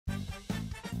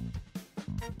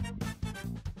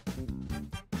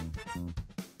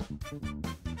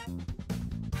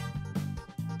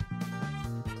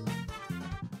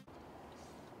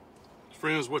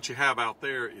Friends, what you have out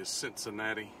there is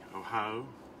Cincinnati, Ohio.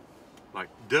 Like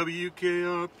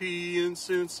WKRP in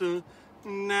Cincinnati.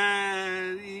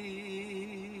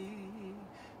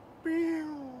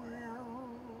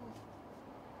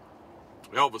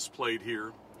 Elvis played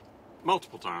here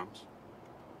multiple times.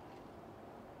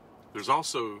 There's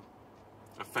also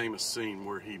a famous scene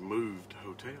where he moved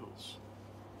hotels.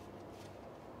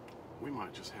 We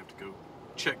might just have to go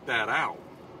check that out.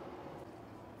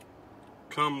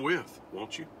 Come with,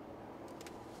 won't you?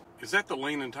 Is that the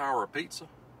Leaning Tower of Pizza?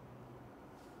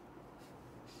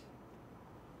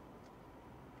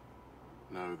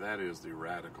 No, that is the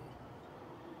Radical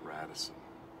Radisson.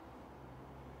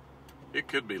 It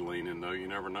could be Leaning, though. You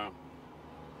never know.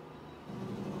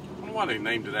 I don't know why they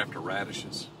named it after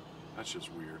radishes. That's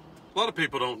just weird. A lot of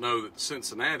people don't know that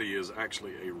Cincinnati is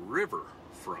actually a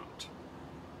riverfront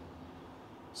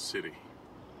city.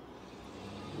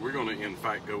 We're going to, in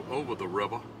fact, go over the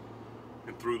river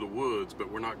and through the woods, but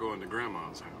we're not going to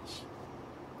Grandma's house.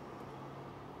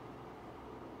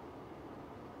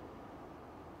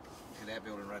 Look at that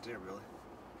building right there, Billy.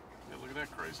 Yeah, look at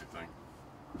that crazy thing.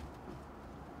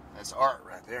 That's art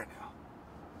right there now.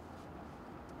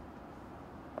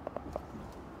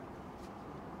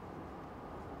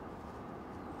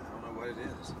 I don't know what it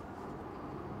is.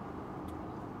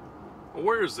 Well,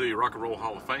 where is the Rock and Roll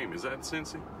Hall of Fame? Is that in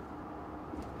Cincy?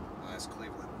 No, that's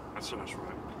Cleveland. That's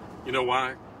right. You know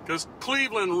why? Because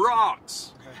Cleveland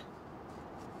rocks.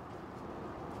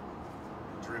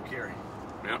 Drew Carey.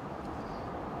 Yep.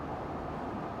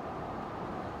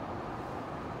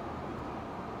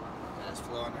 That's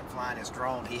flying his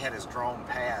drone. He had his drone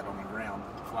pad on the ground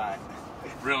flying.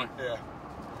 Really? Yeah.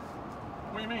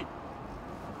 What do you mean?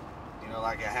 You know,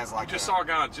 like it has like. You just saw a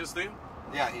guy just then?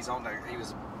 Yeah, he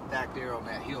was back there on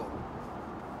that hill.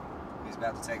 He's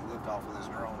about to take liftoff with his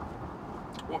drone.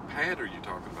 What pad are you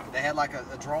talking about? They had like a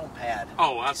drone pad.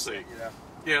 Oh, I see. You know?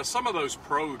 Yeah, some of those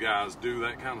pro guys do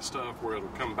that kind of stuff where it'll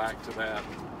come back to that.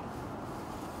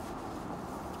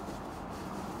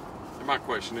 And my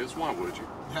question is, why would you?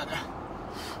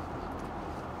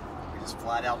 We just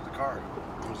flied out of the car.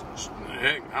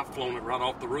 Heck, I've flown it right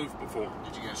off the roof before.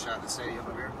 Did you get a shot at the stadium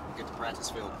over here? Get the practice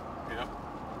field. Yep.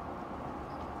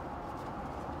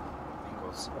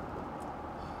 Bengals.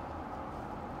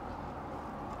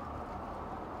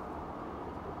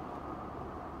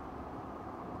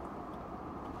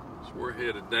 So we're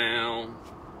headed downtown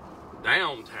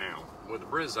with the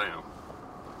Brizzown.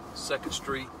 2nd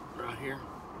Street right here.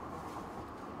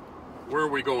 Where are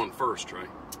we going first, Trey?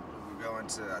 We're going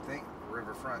to, I think,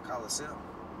 Riverfront Coliseum.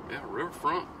 Yeah,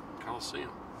 Riverfront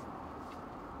Coliseum.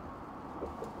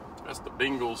 That's the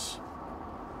Bengals.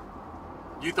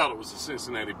 You thought it was the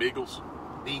Cincinnati Beagles?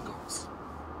 Bengals.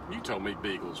 You told me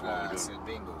Beagles a while ago. I said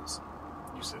Bengals.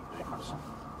 You said Beagles.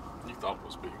 You thought it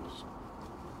was Beagles.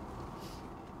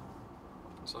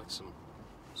 It's like some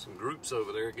groups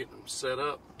over there getting them set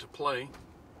up to play.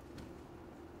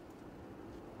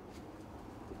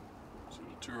 See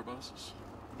the tour buses?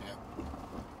 Yeah.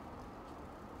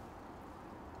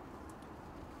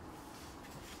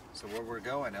 So where we're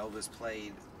going, Elvis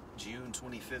played June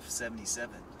 25th,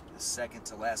 77. The second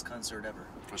to last concert ever.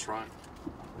 That's right.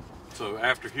 So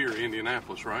after here,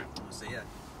 Indianapolis, right? That was it.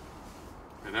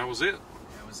 And that was it.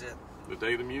 That was it. The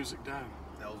day the music died.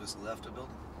 Elvis left the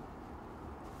building.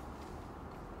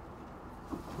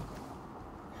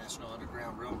 National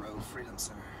Underground Railroad Freedom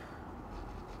Center.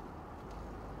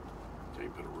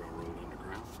 Can't put a railroad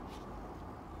underground.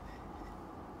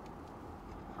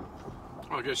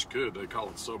 Well, I guess you could. They call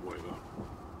it subway, though.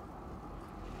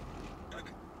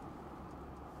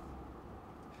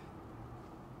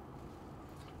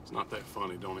 It's not that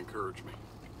funny. Don't encourage me.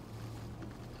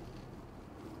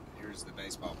 Here's the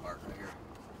baseball park right here.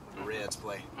 The Reds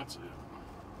play. That's it.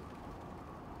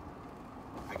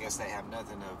 I guess they have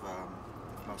nothing of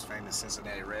the most famous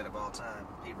Cincinnati Red of all time,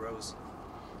 Pete Rose.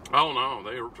 Oh, no.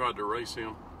 They tried to erase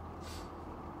him.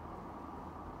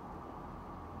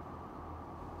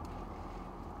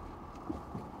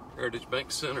 Heritage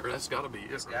Bank Center. That's got to be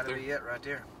it. That's got to be it right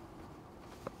there.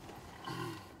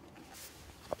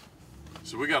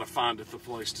 So we got to find it the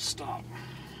place to stop.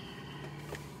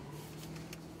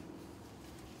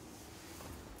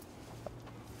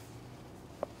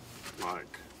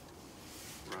 Like,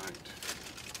 right.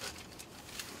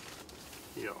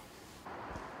 Yeah.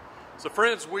 So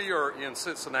friends, we are in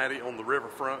Cincinnati on the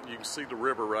riverfront. You can see the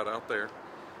river right out there.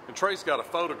 And Trey's got a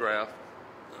photograph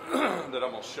that I'm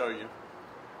going to show you.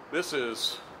 This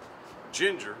is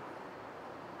Ginger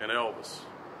and Elvis.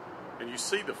 And you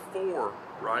see the 4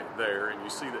 right there, and you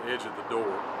see the edge of the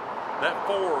door. That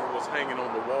 4 was hanging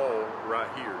on the wall right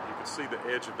here. You can see the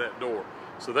edge of that door.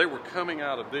 So they were coming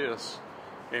out of this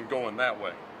and going that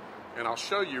way. And I'll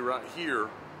show you right here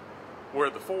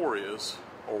where the 4 is,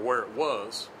 or where it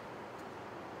was.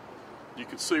 You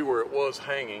can see where it was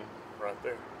hanging right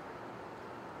there.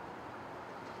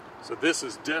 So this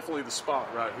is definitely the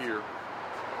spot right here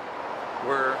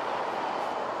where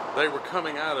they were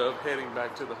coming out of, heading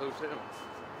back to the hotel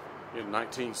in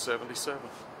 1977.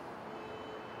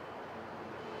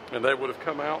 And they would have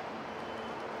come out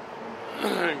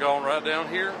and gone right down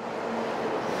here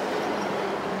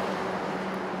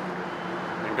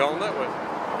and gone that way.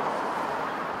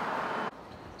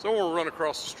 So I want to run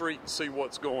across the street and see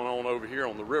what's going on over here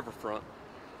on the riverfront.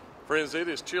 Friends, it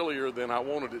is chillier than I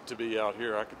wanted it to be out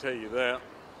here, I can tell you that.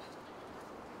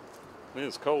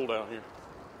 It's cold out here.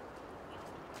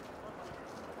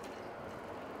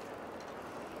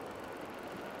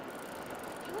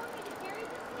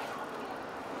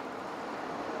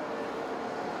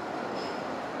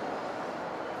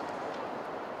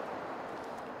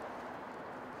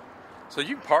 So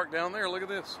you can park down there, look at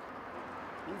this.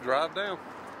 You can drive down.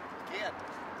 Yeah.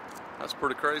 That's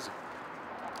pretty crazy.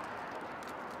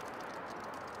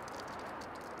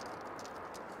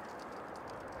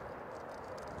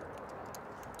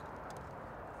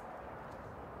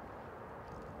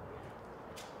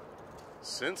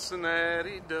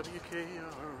 Cincinnati, WKRP.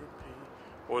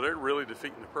 Boy, they're really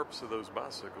defeating the purpose of those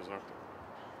bicycles, aren't they?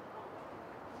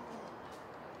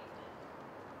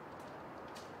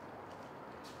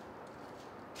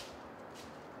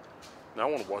 Now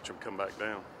I want to watch them come back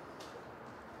down.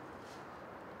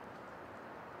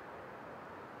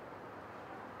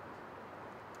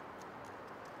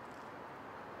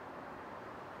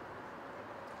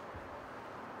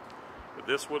 But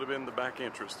this would have been the back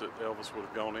entrance that Elvis would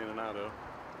have gone in and out of.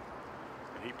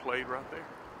 And he played right there,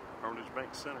 Heritage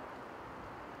Bank Center.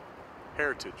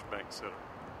 Heritage Bank Center.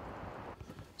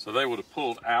 So they would have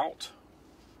pulled out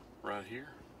right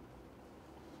here.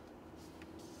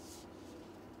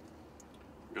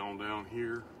 Gone down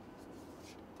here.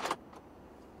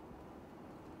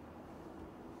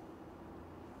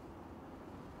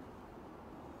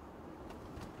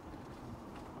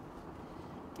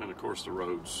 And of course the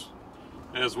roads,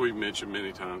 as we've mentioned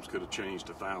many times, could have changed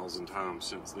 1,000 times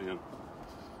since then.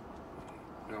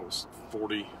 That was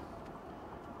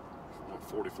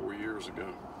 44 years ago.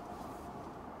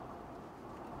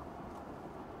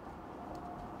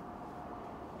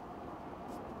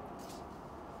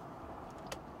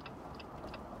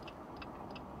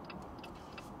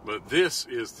 But this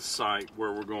is the site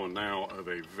where we're going now of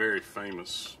a very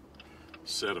famous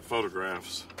set of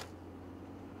photographs.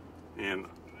 And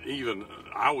even,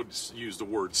 I would use the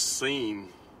word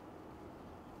scene.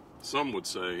 Some would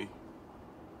say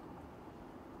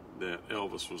that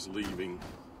Elvis was leaving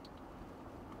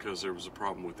because there was a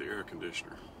problem with the air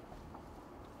conditioner.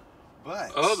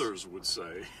 But others would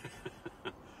say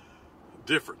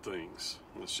different things.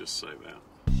 Let's just say that.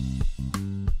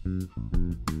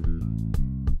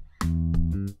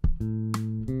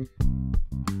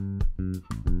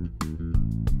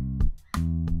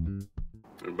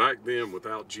 And back then,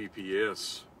 without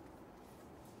GPS,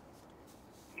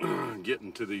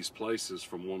 getting to these places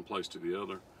from one place to the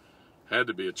other had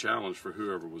to be a challenge for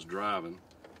whoever was driving.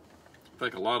 I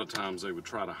think a lot of times they would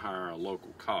try to hire a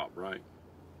local cop, right?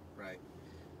 Right.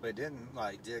 But didn't,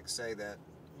 like Dick say that,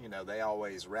 you know, they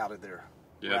always routed their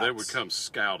Yeah, routes. they would come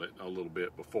scout it a little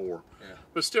bit before. Yeah.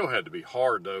 But still had to be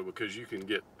hard, though, because you can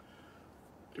get,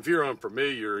 if you're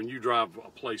unfamiliar and you drive a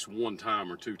place one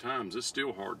time or two times, it's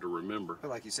still hard to remember. But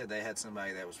like you said, they had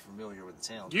somebody that was familiar with the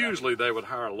town. Usually they would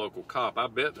hire a local cop. I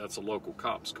bet that's a local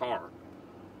cop's car,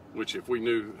 which if we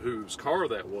knew whose car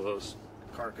that was,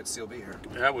 The car could still be here.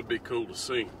 that would be cool to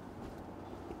see.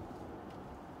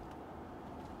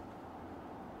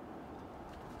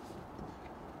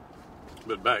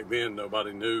 But back then,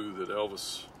 nobody knew that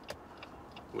Elvis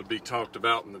would be talked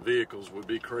about and the vehicles would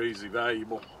be crazy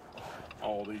valuable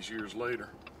all these years later.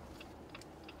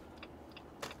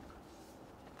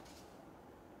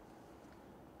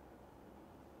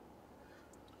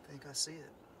 I think I see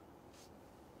it.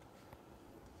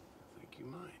 I think you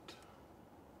might.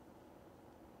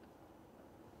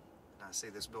 I see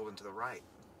this building to the right.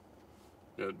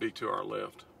 Yeah, it'd be to our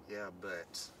left. Yeah,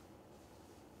 but...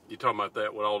 You talking about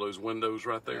that with all those windows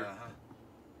right there? Uh-huh.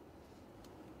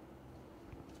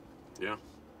 Yeah.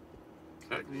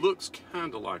 It looks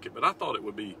kind of like it, but I thought it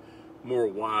would be more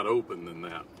wide open than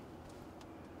that.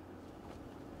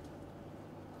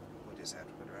 We just have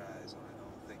to put our eyes on it. I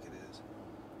don't think it is.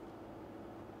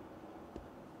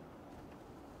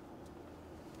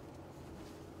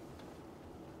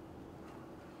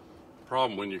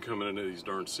 problem when you're coming into these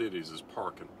darn cities is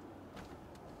parking.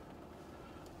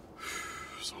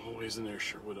 There's always an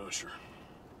issue with Usher.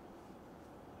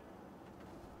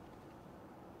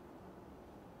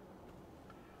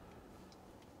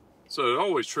 So it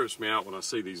always trips me out when I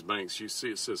see these banks. You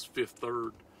see it says Fifth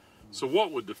Third. So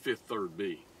what would the Fifth Third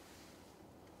be?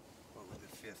 What would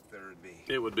the Fifth Third be?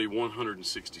 It would be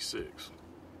 166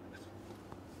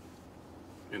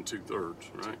 and 2/3,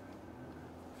 right?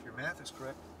 If your math is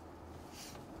correct.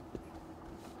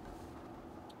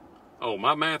 Oh,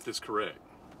 my math is correct.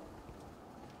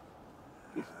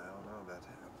 I don't know about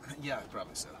that. Yeah,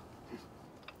 probably so.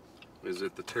 Is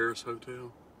it the Terrace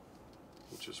Hotel?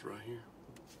 Which is right here.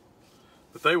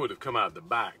 But they would have come out the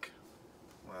back.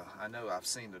 Well, I know I've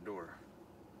seen the door.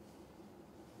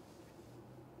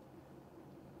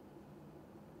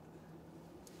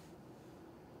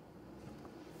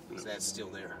 Is that still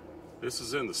there? This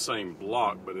is in the same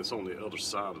block, but it's on the other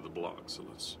side of the block. So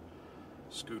let's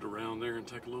scoot around there and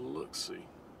take a little look-see.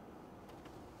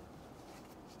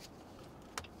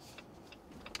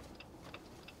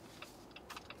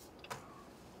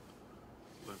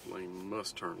 Left lane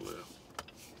must turn left.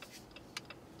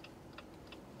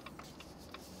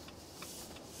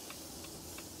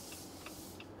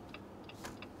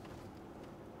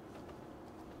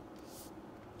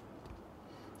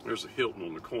 There's a Hilton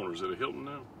on the corner. Is it a Hilton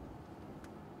now?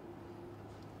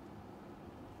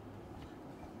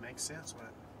 Makes sense when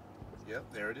it...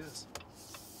 Yep, there it is.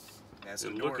 That's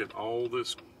And the door. look at all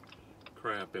this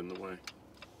crap in the way.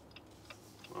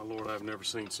 My Lord, I've never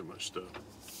seen so much stuff.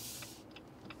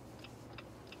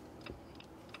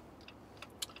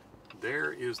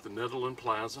 There is the Netherland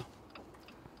Plaza,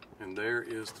 and there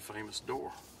is the famous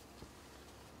door.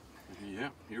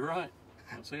 Yeah, you're right.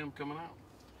 That's him coming out.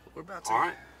 We're about to... All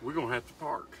right, we're going to have to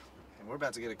park. And we're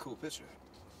about to get a cool picture.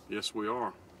 Yes, we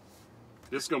are.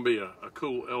 This is going to be a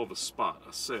cool Elvis spot.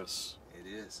 Assess. It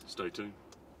is. Stay tuned.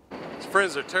 So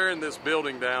friends, they're tearing this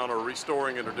building down or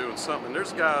restoring it or doing something.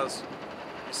 There's guys,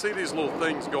 you see these little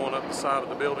things going up the side of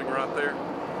the building right there?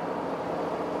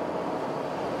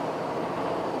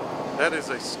 That is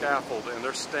a scaffold, and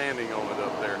they're standing on it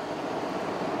up there.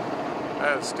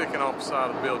 That is sticking off the side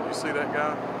of the building. You see that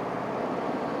guy?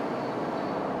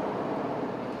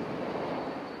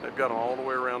 They've got them all the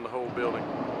way around the whole building.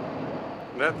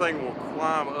 And that thing will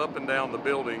climb up and down the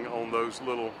building on those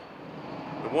little,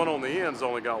 the one on the end's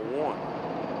only got one.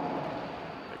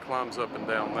 It climbs up and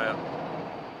down that.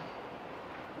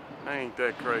 Ain't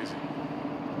that crazy?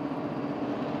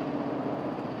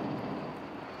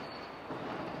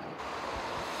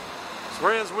 So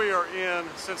friends, we are in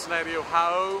Cincinnati,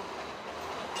 Ohio,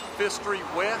 5th Street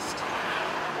West.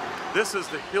 This is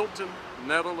the Hilton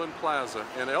Netherland Plaza,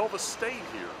 and Elvis stayed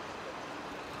here.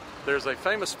 There's a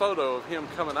famous photo of him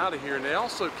coming out of here, and they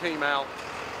also came out,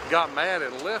 got mad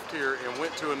and left here and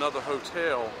went to another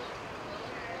hotel.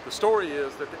 The story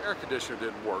is that the air conditioner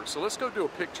didn't work. So let's go do a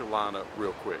picture lineup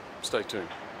real quick. Stay tuned.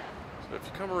 So if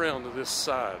you come around to this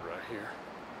side right here,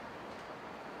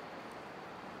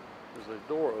 there's a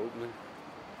door opening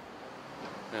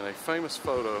and a famous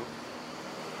photo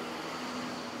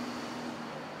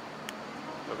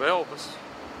of Elvis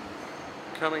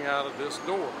coming out of this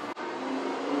door.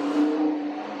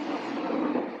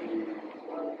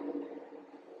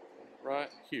 Right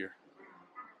here.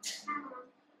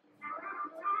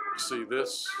 You see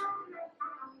this?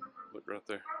 Look right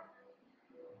there.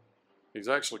 He's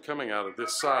actually coming out of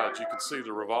this side. You can see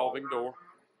the revolving door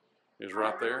is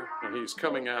right there, and he's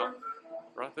coming out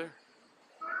right there.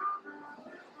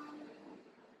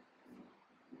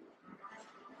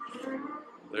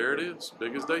 There it is,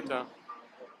 big as daytime.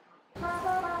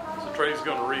 So Trey's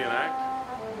going to reenact.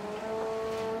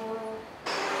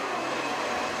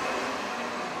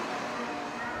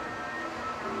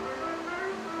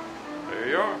 There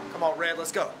you are. Come on, Red,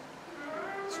 let's go.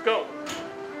 Let's go.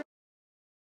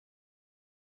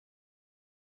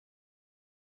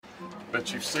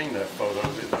 Bet you've seen that photo,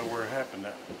 didn't know where it happened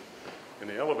at. And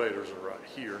the elevators are right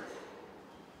here.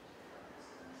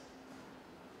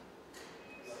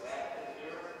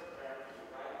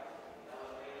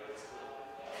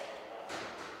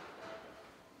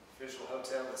 Official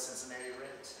hotel that Cincinnati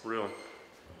rents. Really?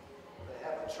 They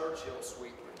have a Churchill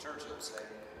suite where Churchill stayed.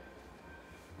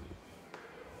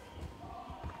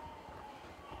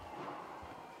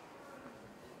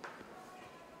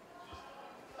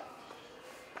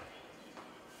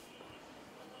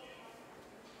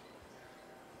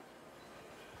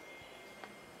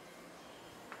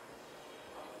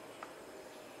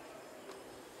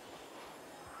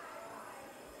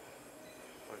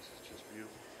 Place is just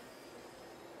beautiful.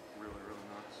 Really, really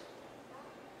nice.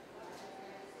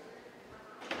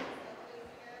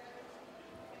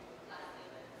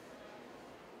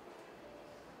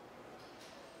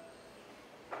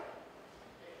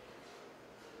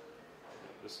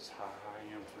 This is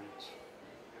high-end, friends.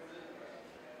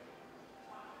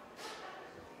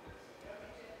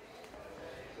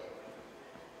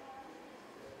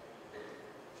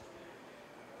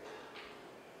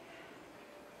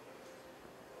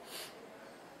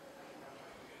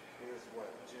 Here's what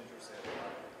Ginger said.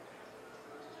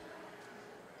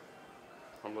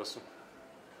 I'm listening.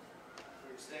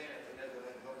 We were staying at the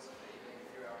Netherlands Hotel in the evening, a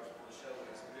few hours before the show, and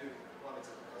his food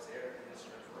plummeted because the air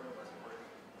conditioner in his room wasn't working.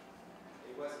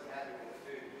 He wasn't happy with the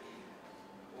food he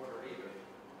ordered either.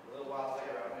 A little while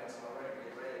later, I went into my room to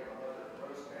get ready. My mother,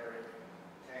 Rosemary,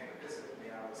 came to visit with me.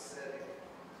 I was setting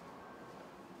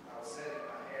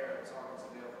my hair and talking to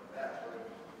Neil from the bathroom.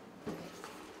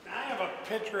 I have a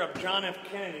picture of John F.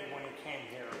 Kennedy when he came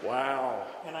here. Wow.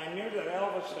 And I knew that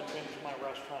Elvis had been to my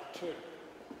restaurant too.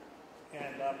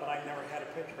 And but I never had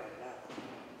a picture of that.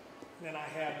 And then I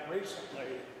had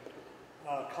recently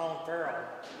Colin Farrell,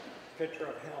 picture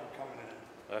of him coming in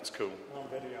That's cool. on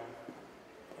video.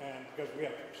 And because we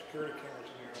have security cameras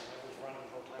in here, and it was running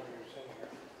the whole time he was in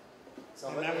here. So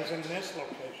And that was in this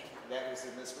location. That was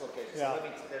in this location. Yeah.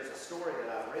 So there's a story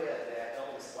that I read that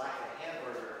Elvis liked a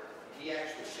hamburger. He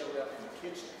actually showed up in the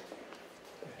kitchen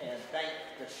and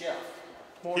thanked the chef.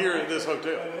 Here in this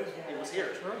hotel. He was here.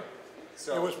 That's right.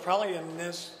 So It was probably in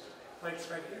this place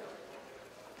right here.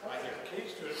 right here.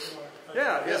 Keys to it. If you want to-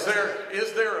 Yeah,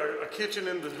 is there a kitchen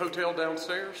in the hotel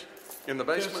downstairs? In the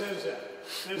basement? This is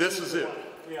it. This is the it. one.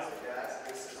 Yeah. Guys,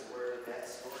 this is where that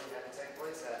story had to take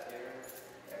place out here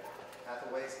at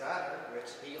Hathaway's Diner,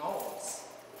 which he owns.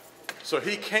 So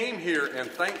he came here and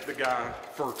thanked the guy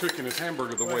for cooking his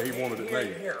hamburger the way he wanted it He made.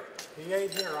 ate here. He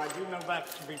ate here. I do know that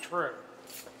to be true.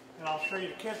 And I'll show you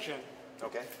the kitchen.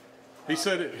 Okay. He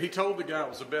said he told the guy it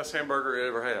was the best hamburger he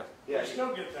ever had. Yeah. We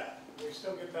still get that. We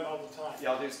still get that all the time.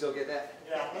 Y'all do still get that?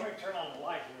 Yeah, let me turn on the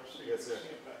light here so you Yes, can sir. see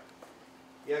it better.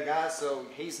 Yeah, guys, so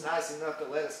he's nice enough to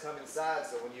let us come inside,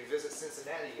 so when you visit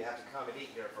Cincinnati, you have to come and eat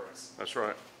here first. That's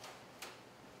right.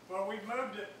 Well, we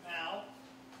moved it now,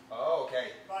 Oh,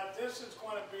 okay. but this is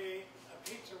going to be a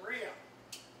pizzeria.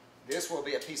 This will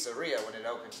be a pizzeria when it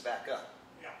opens back up.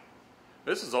 Yeah.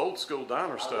 This is old school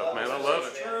diner stuff, love man. it. I love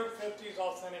It's it. a true 50s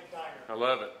authentic diner. I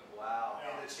love it. Wow.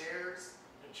 Yeah. And the chairs?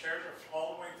 The chairs are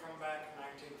all the way from back in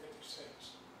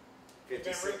 1956. They've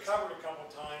been 56. recovered a couple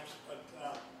times, but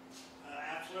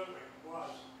absolutely it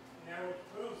was. And there was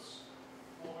booths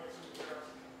all the way through there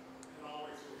and all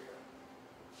the way through here.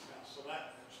 Yeah, so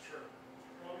that is true.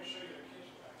 Let me show you the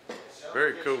kitchen back here. Show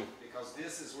Very the cool. kitchen, because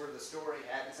this is where the story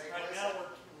had to take Right place. now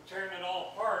we're tearing it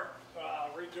all apart,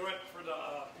 redo it for the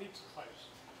pizza place.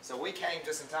 So we came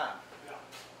just in time.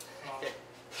 Yeah.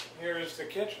 Here is the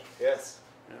kitchen. Yes.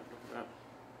 Yeah, look at that.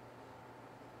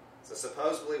 So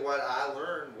supposedly what I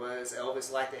learned was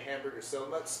Elvis liked the hamburger so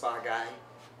much, Spy Guy,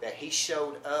 that he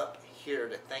showed up here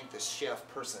to thank the chef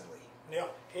personally. Yeah,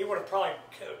 he would have probably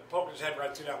poked his head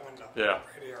right through that window. Yeah. Right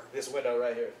here. This window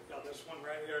right here. Yeah, this one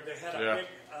right here. They had a Yeah. big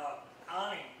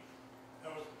awning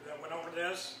that went over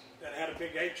this that had a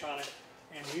big H on it,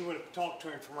 and he would have talked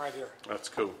to him from right here. That's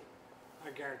cool. I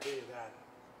guarantee you that.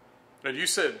 And you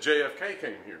said JFK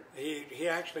came here. He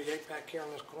actually ate back here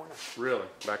in this corner. Really?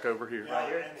 Back over here. Yeah,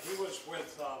 and he was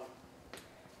with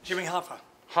Jimmy Hoffa.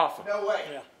 Hoffa. No way.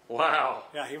 Yeah. Wow.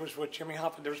 Yeah, he was with Jimmy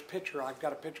Hoffa. There's a picture. I've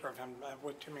got a picture of him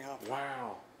with Jimmy Hoffa.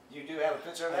 Wow. You do have a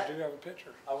picture of I that? do have a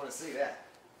picture. I want to see that.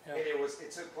 Yeah. And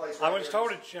it took place right I was here.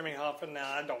 told it's Jimmy Hoffa.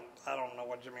 Now I don't know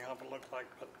what Jimmy Hoffa looked like,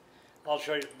 but I'll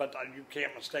show you. But you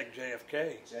can't mistake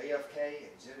JFK. JFK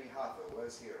and Jimmy Hoffa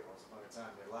was here once upon a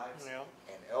time in their lives. Yeah.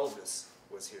 And Elvis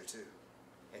was here too.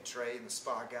 And Trey and the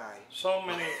Spy Guy. So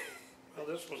many. Well,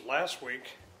 this was last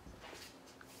week.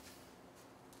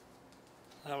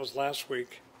 Oh, That was last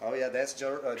week. Oh yeah, that's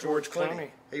George Clooney.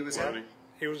 He was Clooney. here.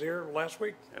 He was here last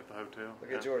week. At the hotel.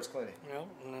 Look at George Clooney. Yeah,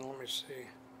 and then let me see.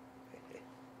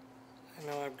 I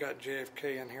know I've got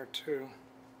JFK in here too.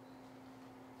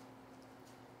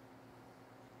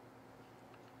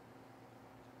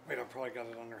 Wait, I probably got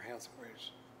it under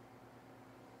Hathaway's.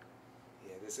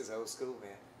 Yeah, this is old school,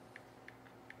 man.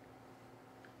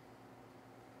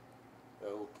 The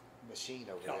old machine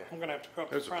over Yeah, there. I'm gonna have to go up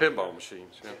Those the are front. pinball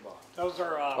machines. Yeah. Pinball. Those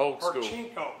are Old school.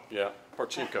 Porchinko. Yeah.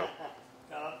 Parchinko.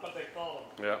 Yeah, that's what they call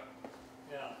them. Yeah.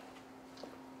 Yeah.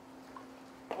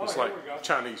 Oh, It's here like we go.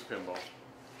 Chinese pinball.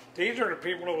 These are the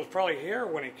people that was probably here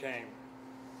when he came.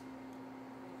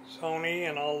 Sony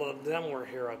and all of them were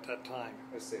here at that time.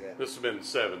 Let's see that. This has been the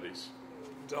 70s.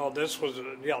 Oh, this was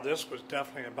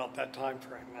definitely about that time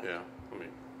frame. Then. Yeah. Let me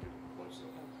get close up.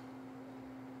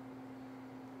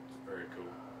 It's very cool.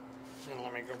 And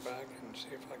let me go back and see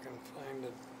if I can find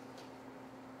it.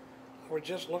 I was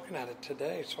just looking at it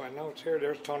today, so I know it's here.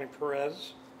 There's Tony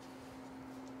Perez.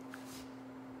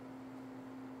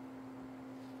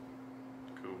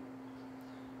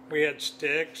 We had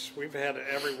Styx. We've had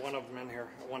every one of them in here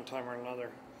at one time or another.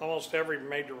 Almost every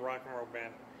major rock and roll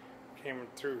band came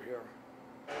through here.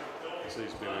 So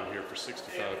he's been in here for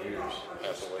 65 years.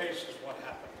 This space is what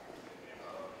happened.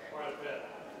 Quite a bit.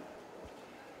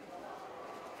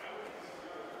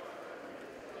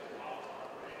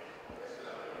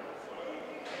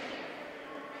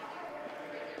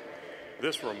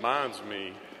 This reminds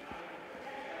me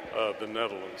of the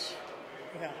Netherlands.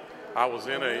 Yeah. I was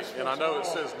in a, and I know it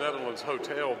says Netherlands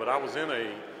Hotel, but I was in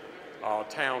a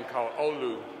town called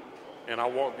Oulu, and I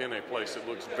walked in a place that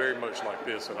looks very much like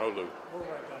this in Oulu. We're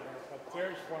right down here, but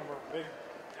there's one of our big.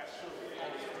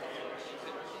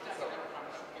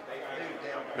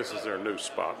 This is their new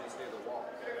spot.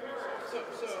 We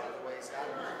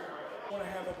want to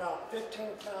have about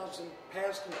 15,000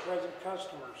 past and present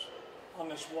customers on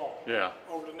this wall. Yeah.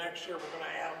 Over the next year, we're going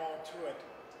to add them all to it,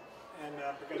 and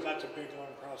because that's a big long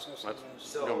process.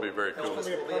 That's going to be very cool. It's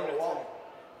going to be a permanent thing.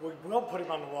 We will put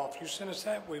him on the wall. If you send us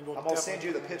that, we will. I'm going to send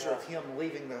you the picture of him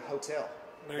leaving the hotel.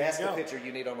 There That's you the go. picture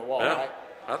you need on the wall, Yeah, right?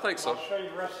 I think so. I'll show you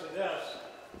the rest of this.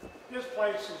 This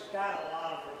place has got a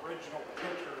lot of original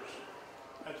pictures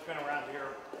that's been around here,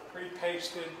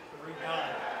 re-pasted, redone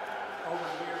over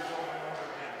the years, over and over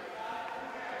again.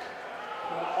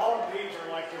 Well, all of these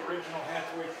are like the original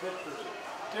Hathaway pictures.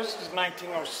 This is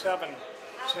 1907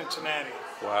 Cincinnati.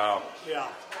 Wow. Yeah.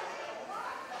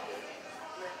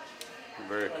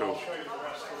 Very But cool. I'll show you the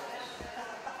rest of this.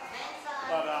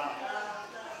 But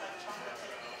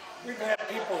we've had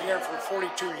people here for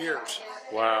 42 years.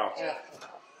 Wow. Yeah.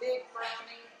 Big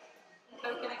brownie,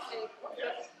 coconut cake.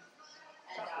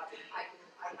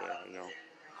 Yeah, you know.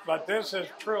 But this is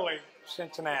truly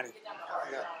Cincinnati.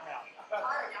 Yeah. Yeah.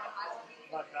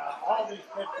 But all these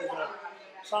pictures have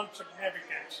some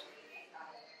significance.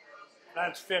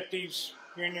 That's 50s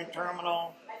Union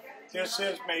Terminal. This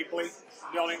is Mabley,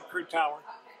 building Crew Tower.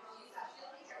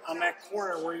 On that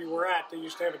corner where you were at, they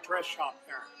used to have a dress shop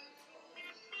there.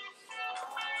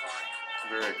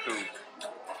 Very cool.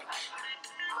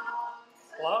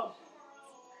 Hello?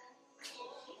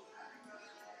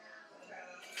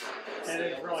 And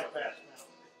it's really fast now.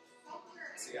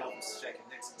 See Elvis shaking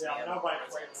Nixon's Yeah, hand.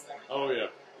 nobody's waiting for me. Oh, yeah.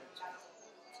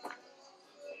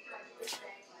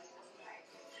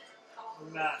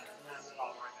 None at all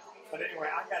right now. But anyway,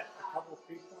 I got a couple of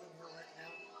people in here right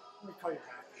now. Let me call you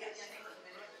back.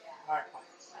 All right, bye.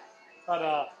 But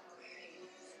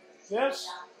this,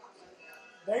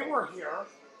 they were here.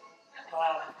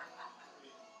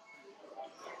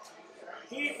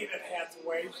 He hated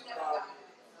Hathaway's,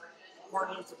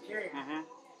 Martin Luther King. Mm-hmm.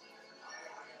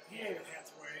 He hated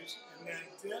Hathaway's, and then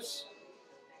this,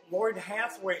 Lloyd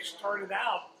Hathaway started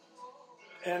out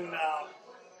in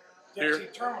Dixie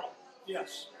Here? Terminal.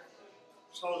 Yes.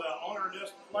 So the owner of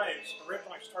this place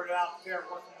originally started out there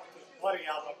working with his buddy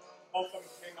out of both of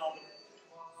them being on the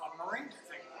Marines, I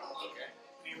think. Okay.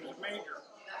 He was a major,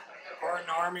 or in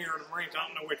the Army or the Marines, I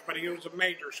don't know which, but he was a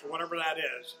major, so whatever that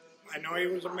is. I know he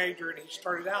was a major, and he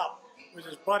started out with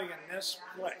his buddy in this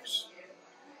place.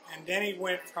 And then he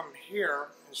went from here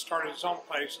and started his own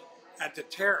place at the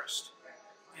Terrace.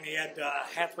 And he had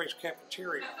Hathaway's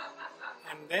Cafeteria.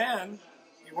 And then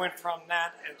he went from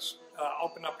that and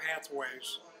opened up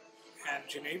Hathaway's. And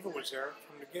Geneva was there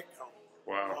from the get-go.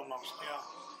 Wow. Almost, yeah.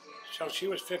 So she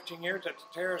was 15 years at the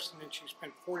Terrace, and then she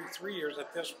spent 43 years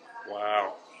at this one.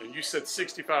 Wow. And you said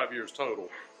 65 years total.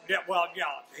 Yeah, well, yeah,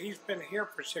 he's been here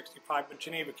for 65, but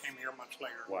Geneva came here much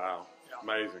later. Wow. Yeah.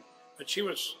 Amazing. But she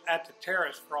was at the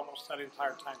Terrace for almost that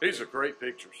entire time. These are great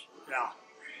pictures. Yeah.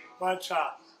 Well, it's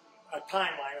a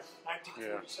timeline of 1947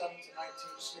 to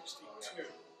 1962.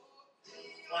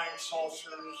 Flying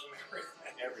saucers and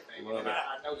everything. Everything. Love And it.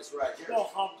 I noticed right here. Little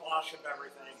hogwash of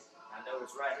everything. I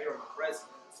noticed right here on the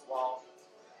president's wall,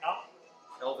 No,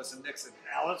 Elvis and Nixon,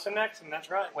 Alice and Nixon, that's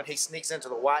right. when he sneaks into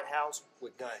the White House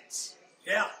with guns.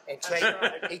 Yeah. And That's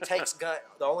right. he takes gun.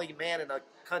 The only man in the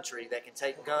country that can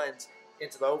take guns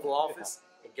into the Oval Office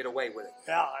and get away with it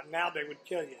Yeah, and now they would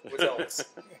kill you. was Elvis.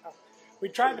 Yeah. We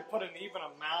tried to put an even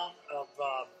amount of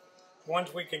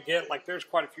ones we could get. Like there's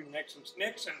quite a few Nixons.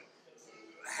 Nixon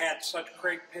had such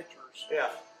great pictures Yeah.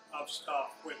 of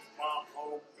stuff with Bob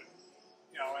Hope and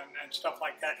and stuff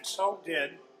like that. And so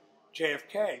did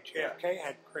JFK. JFK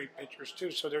had great pictures too.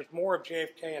 So there's more of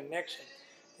JFK and Nixon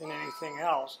than anything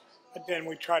else. But then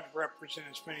we tried to represent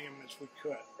as many of them as we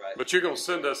could. Right. But you're going to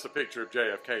send us the picture of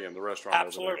JFK in the restaurant over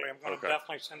Absolutely, there. I'm going to Okay.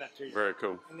 definitely send that to you. Very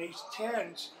cool. And these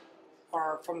tins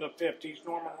are from the 50s,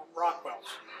 Norman Rockwell's.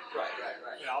 Right.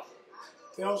 Yeah.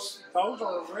 Those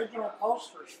are original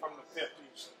posters from the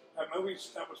 50s. That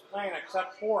movies that was playing,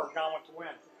 except for Gone with the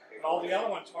Wind. And all the other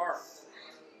ones are.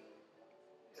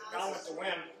 Gone with the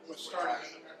Wind was started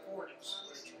in the 40s.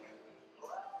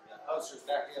 Posters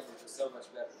back then were just so much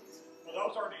better. Well,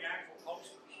 those are the actual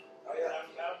posters. Oh, yeah.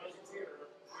 That was the theater.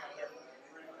 They're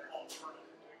really alternative.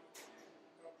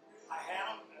 I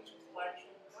have them as a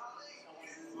collection.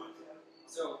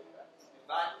 So,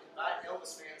 invite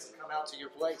Elvis fans to come out to your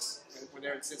place when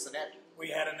they're in Cincinnati. We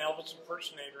had an Elvis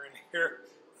impersonator in here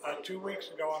 2 weeks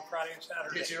ago on Friday and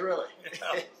Saturday. Did you really?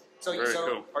 Yeah. So, Very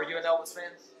cool. Are you an Elvis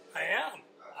fan? I am.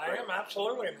 I am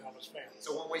absolutely an Elvis fan.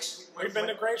 So when We've been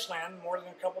to Graceland more than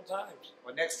a couple times.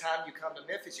 Well, next time you come to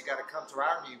Memphis, you got to come to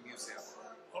our new museum.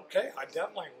 Okay, I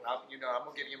definitely will. I'm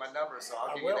gonna give you my number, so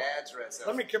I'll I give you will. the address.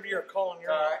 Let me give you a call on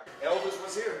your. All right. Elvis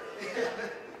was here.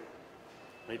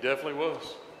 He definitely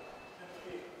was.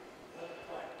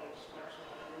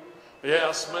 Yeah,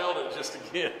 I smelled it just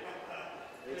again.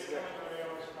 They smell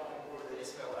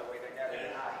that way. They got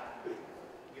it high.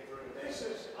 Get through the day. This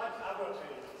is, I will tell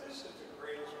you, this is the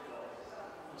greatest building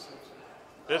in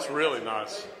Cincinnati. It's really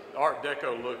nice. Art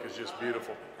Deco look is just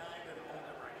beautiful. The guy that owns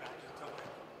it right now just told me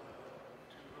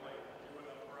to really do it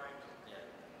up right.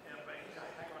 Yeah, but he's a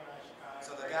heck of a nice guy.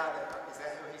 So the guy is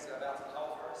that who he's about to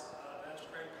call for us? That's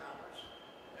Greg Commerce.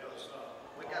 It was,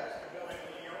 We got the building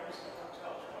that he owns the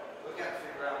hotels. we got to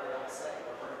figure out what I'm saying.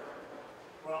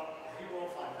 Well, he will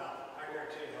find out. I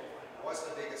guarantee he'll find out. What's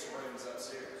the biggest rooms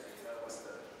upstairs? You know, what's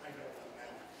the I know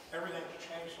that. Everything's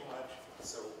changed so much.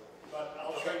 so? But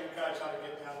I'll show you guys how to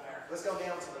get down there. Let's go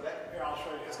down to the basement. Here, I'll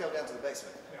show you. Let's go down to the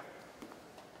basement. Yeah.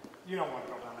 You don't want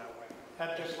to go down that way.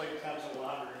 That just leads down to the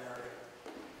laundry area.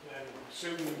 And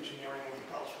sewage and everything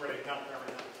else where they dump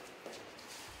everything.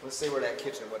 Let's see where that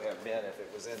kitchen would have been if it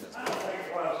was in this. I don't think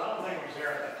it was. I don't think it was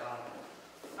there at that time.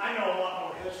 I know a lot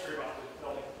more history about this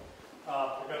building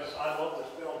because I love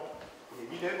this building.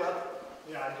 You do love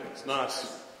it? Yeah, I do. It's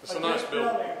nice. It's a But nice this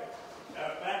building.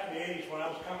 back in the 80s when I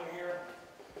was coming here,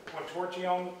 when Torchy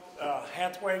owned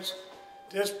Hathaway's,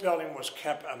 this building was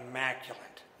kept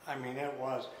immaculate. I mean, it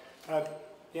was.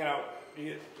 You know,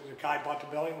 the guy bought the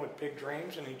building with big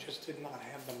dreams, and he just did not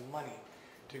have the money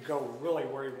to go really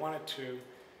where he wanted to.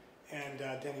 And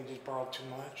then he just borrowed too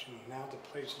much, and now the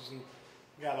place has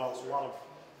got a lot of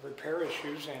repair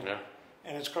issues, and Yeah.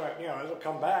 and it's gonna, you know, it'll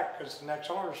come back because the next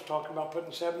owner's talking about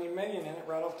putting $70 million in it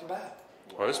right off the bat.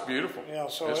 Well, it's beautiful. Yeah,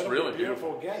 so it's it'll really be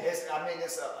beautiful again. It's, I mean,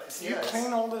 it's You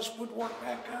clean all this woodwork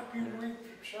back up, you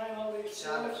shine all these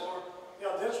Shine the floors. floor.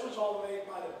 Yeah, this was all made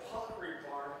by the pottery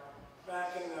barn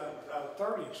back in the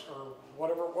 30s or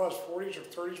whatever it was, 40s or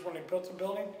 30s when they built the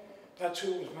building. That's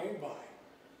who it was made by.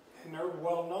 And they're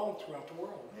well known throughout the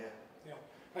world. Yeah.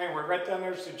 Yeah. Anyway, right down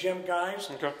there's the gym guys.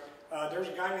 Okay. There's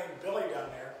a guy named Billy down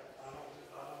there. I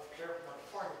don't care about the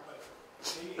farm, but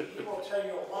he will tell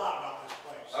you a lot about this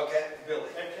place. Okay, Billy.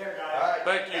 Take care, All guys.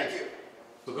 right. Thank you.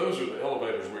 So those are the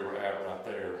elevators we were at right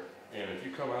there. And if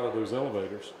you come out of those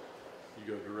elevators,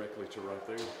 you go directly to right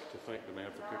there to thank the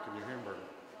man for cooking your hamburger.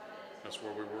 That's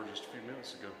where we were just a few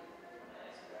minutes ago.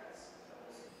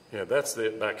 Yeah, that's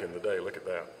it back in the day. Look at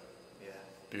that. Yeah.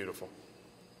 Beautiful.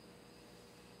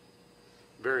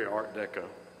 Very Art Deco.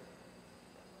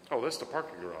 Oh, that's the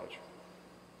parking garage.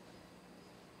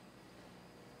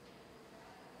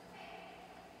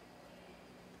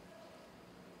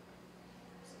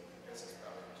 This is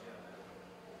probably the gym.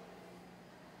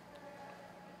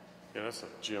 Yeah, that's a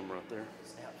gym right there.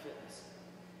 It's now fitness.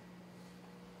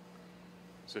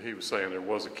 So he was saying there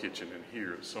was a kitchen in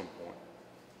here at some point.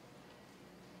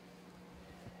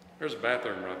 There's a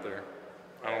bathroom right there.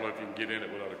 I don't know if you can get in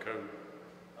it without a code.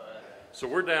 So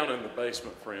we're down in the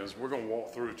basement, friends. We're going to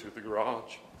walk through to the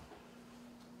garage.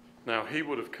 Now, he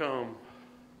would have come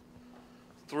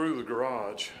through the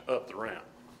garage up the ramp.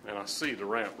 And I see the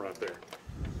ramp right there.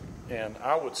 And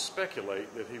I would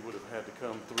speculate that he would have had to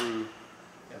come through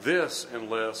this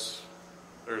unless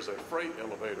there's a freight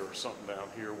elevator or something down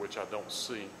here, which I don't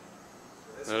see.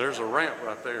 Now, there's a ramp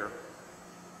right there.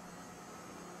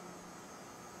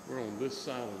 We're on this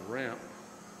side of the ramp,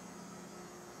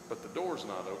 but the door's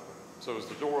not open. So is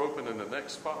the door open in the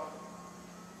next spot?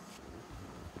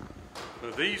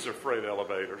 Now, these are freight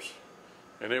elevators,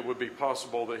 and it would be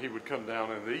possible that he would come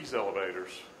down in these elevators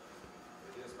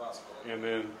It is possible. and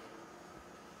then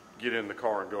get in the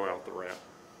car and go out the ramp.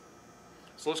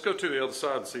 So let's go to the other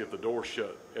side and see if the door's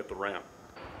shut at the ramp.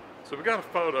 So we got a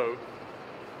photo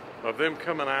of them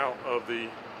coming out of the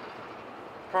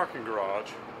parking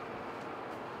garage,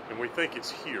 and we think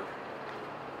it's here.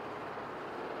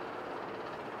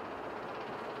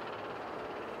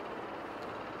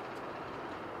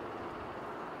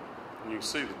 And you can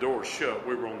see the door shut.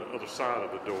 We were on the other side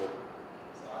of the door.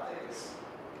 So I think it's.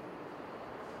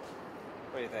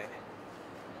 What do you think?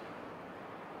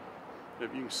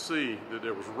 if you can see that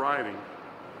there was writing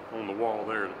on the wall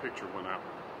there, the picture went out.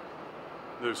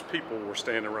 Those people were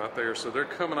standing right there, so they're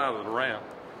coming out of the ramp.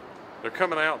 They're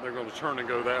coming out, they're going to turn and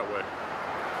go that way.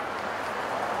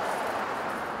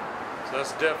 So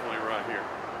that's definitely right here.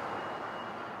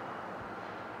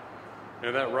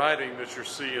 And that writing that you're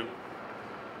seeing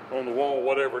on the wall,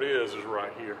 whatever it is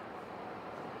right here.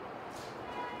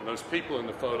 And those people in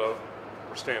the photo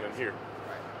were standing here.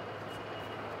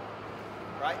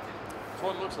 Right? That's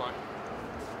what it looks like.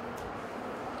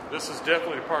 This is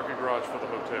definitely a parking garage for the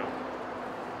hotel.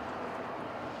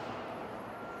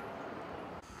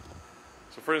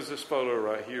 So friends, this photo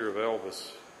right here of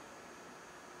Elvis,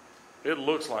 it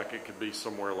looks like it could be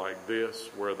somewhere like this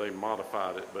where they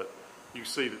modified it, but you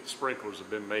see that the sprinklers have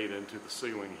been made into the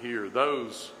ceiling here. The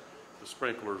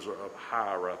sprinklers are up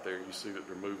high right there. You see that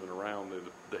they're moving around.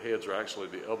 The heads are actually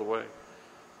the other way.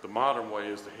 The modern way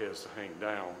is the heads to hang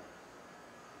down,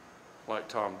 like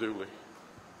Tom Dooley.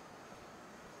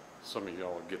 Some of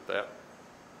y'all get that.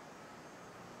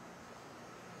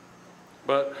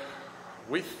 But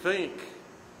we think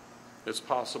it's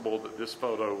possible that this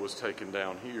photo was taken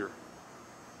down here,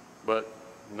 but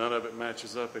none of it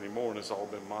matches up anymore and it's all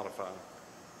been modified.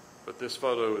 But this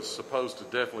photo is supposed to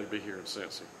definitely be here in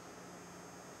Cincy.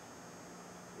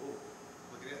 Ooh,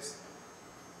 look at this.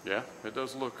 Yeah, it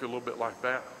does look a little bit like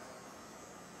that.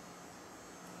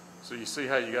 So you see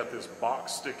how you got this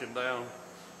box sticking down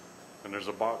and there's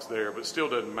a box there, but it still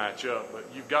doesn't match up. But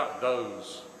you've got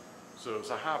those, so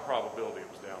it's a high probability it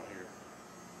was down here.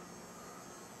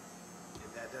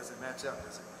 If that doesn't match up,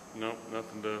 does it? No,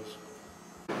 nothing does.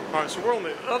 All right, so we're on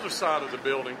the other side of the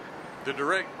building, the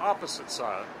direct opposite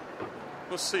side.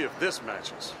 Let's see if this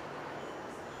matches.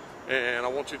 And I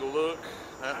want you to look.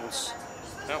 That one's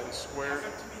square.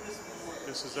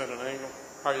 This is at an angle.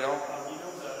 How y'all? You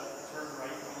know the turn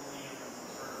right only and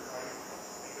turn right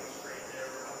and go straight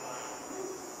there on line.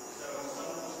 So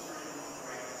someone's turning on the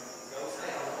right and goes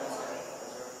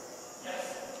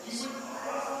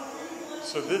down.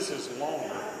 So this is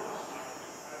longer.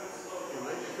 And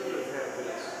they could have had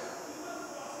this.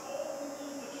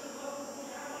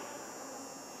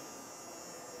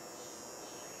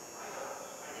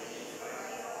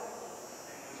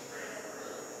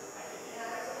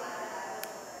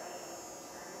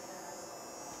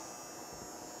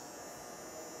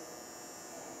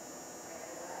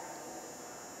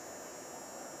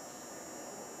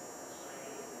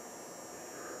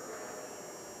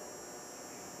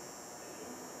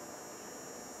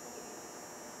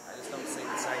 I just don't see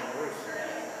the same roof.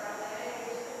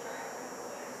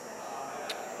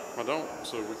 I don't,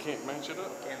 so we can't match it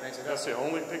up. Can't match it up. That's the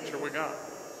only picture we got.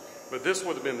 But this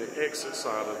would have been the exit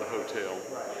side of the hotel,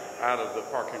 out of the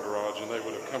parking garage, and they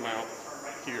would have come out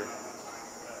here.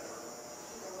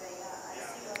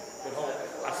 But hold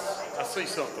on, I see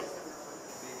something.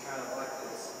 Be kind of like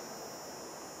this.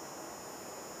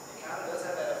 It kind of does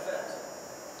have that effect.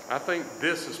 I think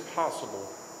this is possible.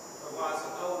 But why is the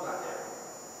pole not there?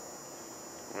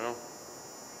 Well,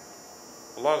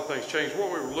 a lot of things change.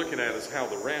 What we were looking at is how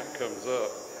the ramp comes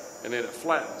up and then it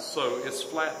flattens. So it's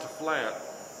flat to flat,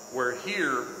 where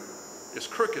here is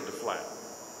crooked to flat.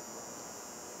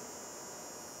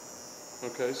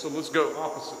 Okay, so let's go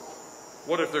opposite.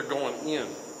 What if they're going in?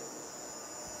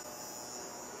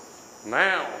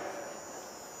 Now,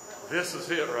 this is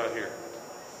it right here.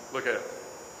 Look at it.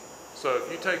 So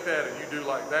if you take that and you do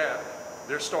like that,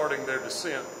 they're starting their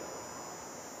descent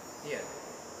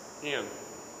in.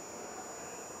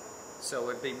 So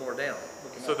it'd be more down.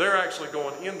 So they're actually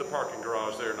going in the parking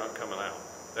garage, they're not coming out.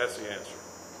 That's the answer.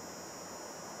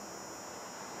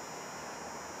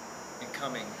 And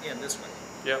coming in this way.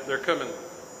 Yeah, they're coming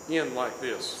in like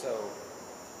this. So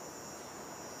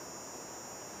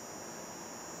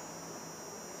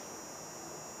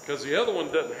Because the other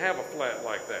one doesn't have a flat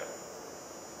like that.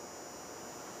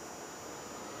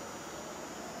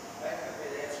 that could be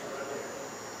the answer right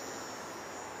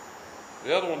there.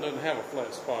 The other one doesn't have a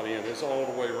flat spot in. It's all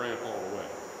the way ramp all the way.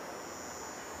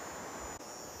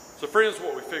 So friends,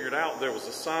 what we figured out, there was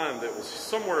a sign that was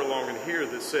somewhere along in here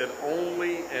that said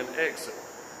only an exit.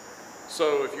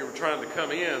 So if you were trying to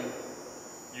come in,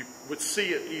 you would see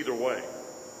it either way.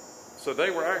 So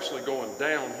they were actually going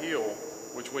downhill,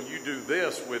 which when you do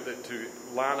this with it to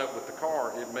line up with the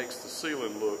car, it makes the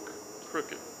ceiling look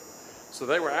crooked. So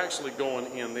they were actually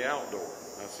going in the outdoor.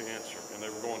 That's the answer. And they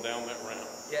were going down that ramp.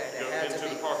 Yeah, and it had to into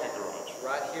be the parking garage.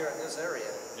 right here in this area.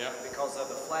 Yeah. Because of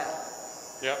the flat.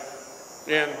 Yep.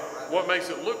 And what makes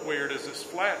it look weird is it's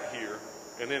flat here,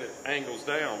 and then it angles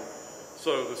down.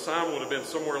 So the sign would have been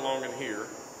somewhere along in here,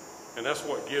 and that's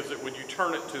what gives it, when you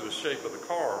turn it to the shape of the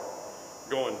car,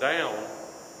 going down,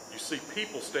 you see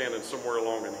people standing somewhere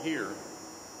along in here.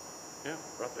 Yeah,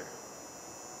 right there.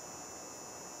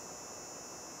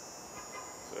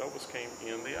 So Elvis came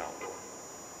in the outdoor.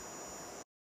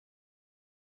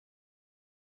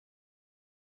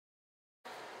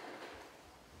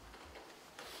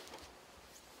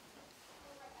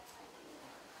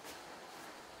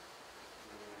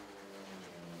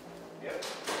 Yep.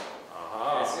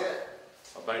 Aha. That's it.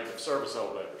 A bank of service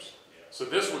elevators. So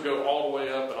this would go all the way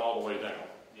up and all the way down.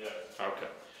 Yeah. Okay.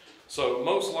 So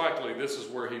most likely this is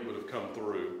where he would have come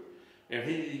through.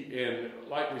 And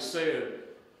like we said,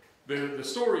 the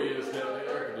story is that the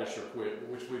air conditioner quit,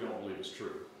 which we don't believe is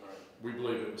true. We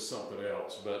believe it was something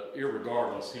else, but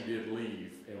irregardless, he did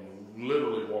leave and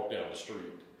literally walk down the street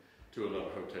to another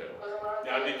hotel.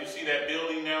 Now, did you see that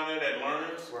building down there, that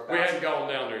Learners? We haven't gone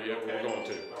down there yet, but Okay. we're going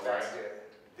to. That's good.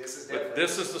 This is But definitely.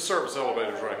 this is the service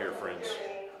elevators right here, friends.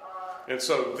 And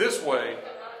so this way,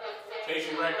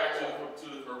 Takes you right back to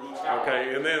the roof tower.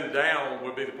 okay, and then down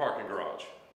would be the parking garage.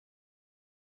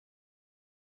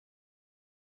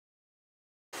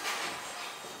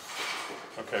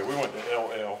 Okay, we went to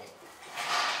LL.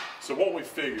 So what we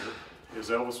figured is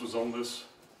Elvis was on this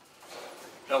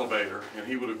elevator and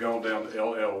he would have gone down to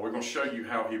LL. We're going to show you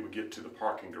how he would get to the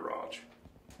parking garage.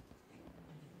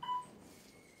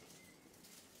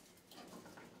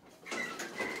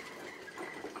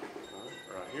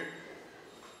 Right here.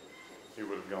 He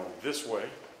would have gone this way,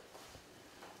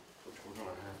 which we're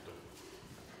going to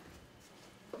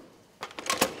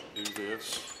have to do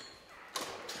this.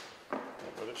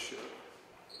 But it should.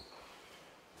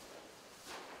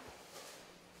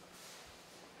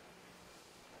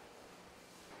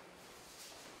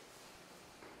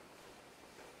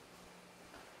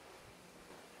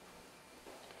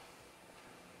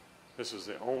 This is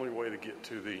the only way to get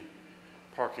to the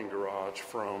parking garage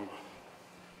from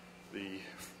the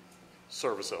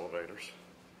service elevators.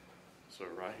 So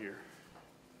right here.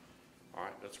 All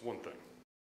right, that's one thing.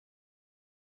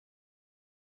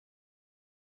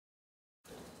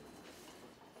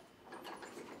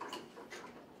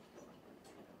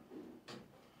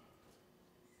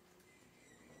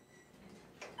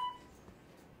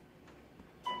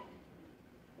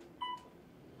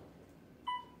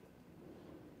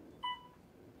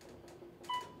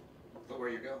 Look where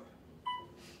you're going.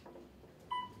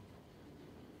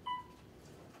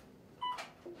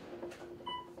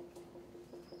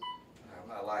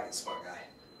 I like it, smart guy.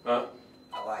 Huh?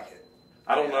 I like it.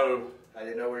 I don't know I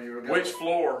didn't know where you were going. which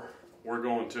floor we're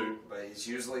going to, But it's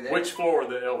usually there. which floor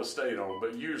that Elvis stayed on,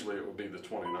 but usually it will be the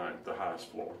 29th, the highest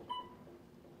floor.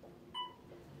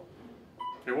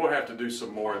 And we'll have to do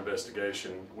some more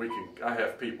investigation. I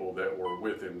have people that were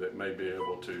with him that may be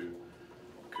able to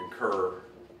concur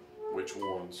which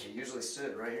ones. He usually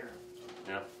stood right here.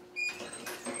 Yeah.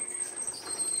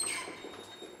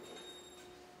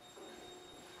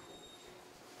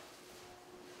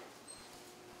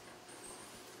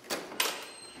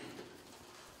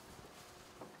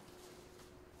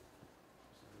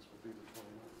 This would be the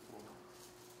 29th floor.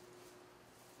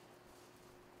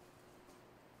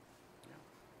 Yeah.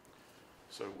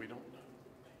 So we don't know.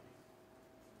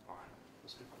 All right,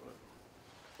 let's get that.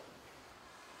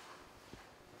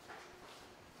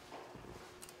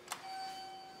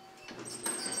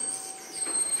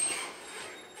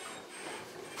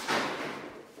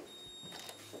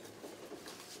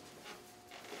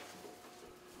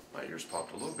 My ears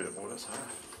popped a little bit, boy, that's high.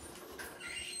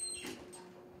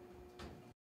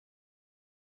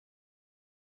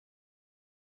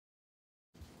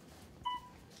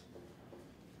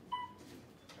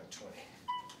 Got 20.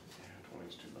 Yeah, 20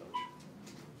 is too much.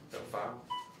 Got a 5?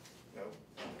 Nope.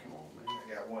 Come on, man.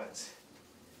 I got ones.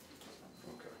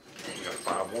 Okay. You got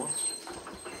 5 ones?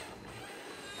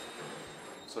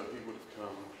 So he would have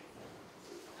come.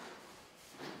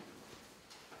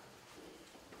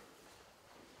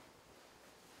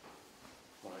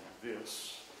 Like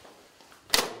this.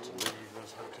 To leave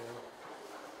this hotel.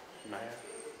 Mad.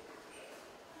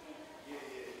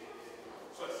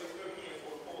 So at 6:30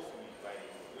 for the post meet, like,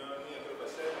 you know what I mean? If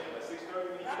it's 7, like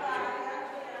 6:30.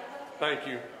 Thank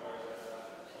you.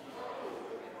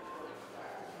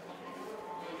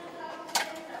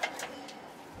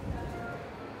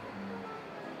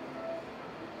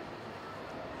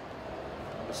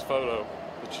 This photo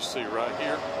that you see right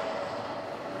here.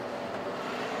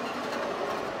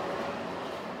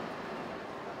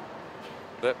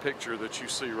 That picture that you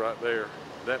see right there,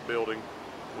 that building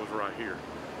was right here.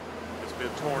 It's been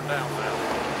torn down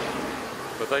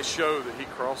now. But they show that he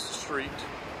crossed the street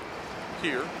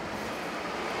here.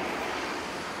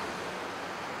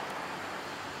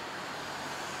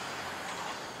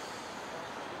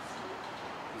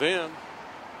 Then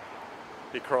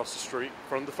he crossed the street.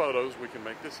 From the photos, we can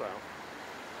make this out.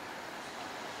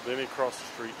 Then he crossed the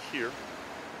street here.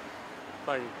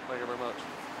 Thank you very much.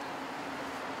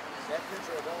 That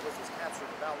picture of Elvis is captured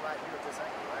about right here at this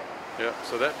angle, right? Yeah,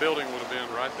 so that building would have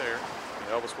been right there.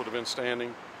 Elvis would have been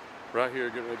standing right here,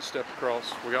 getting ready to step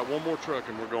across. We got one more truck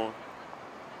and we're going.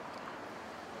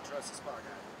 I trust the spot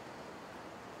guy.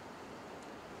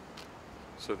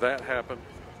 So that happened.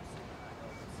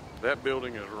 That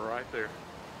building is right there.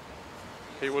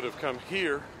 He would have come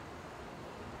here,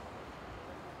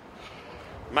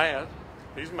 mad.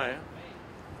 He's mad.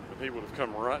 But he would have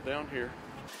come right down here.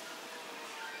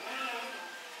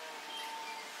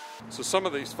 So some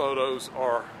of these photos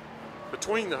are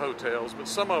between the hotels, but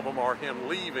some of them are him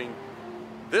leaving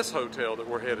this hotel that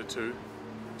we're headed to,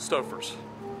 Stouffer's.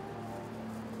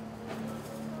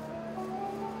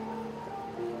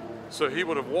 So he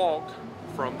would have walked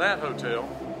from that hotel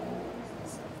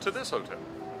to this hotel.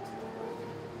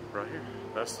 Right here.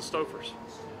 That's the Stouffer's.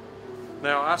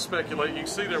 Now I speculate, you can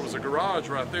see there was a garage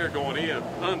right there going in,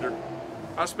 under.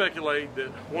 I speculate that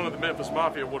one of the Memphis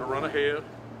Mafia would have run ahead,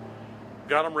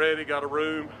 got him ready, got a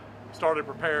room, started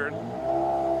preparing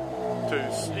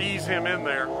to ease him in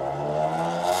there.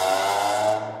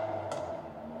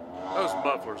 Those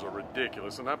mufflers are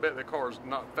ridiculous, and I bet the car's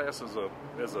not fast as a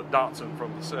Datsun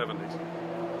from the 70s.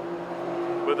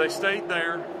 But they stayed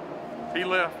there. He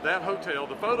left that hotel.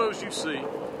 The photos you see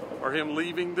are him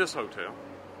leaving this hotel,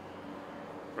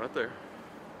 right there,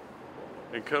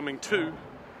 and coming to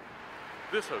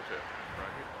this hotel,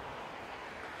 right here.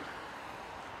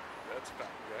 That's a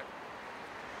fact, Jack.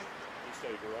 He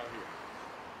stayed right here.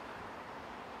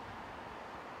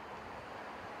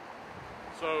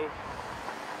 So,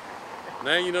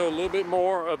 now you know a little bit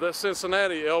more of that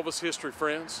Cincinnati Elvis history,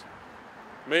 friends.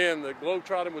 Man, the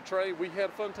globetrotting with Trey, we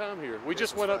had a fun time here. We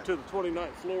just went up to the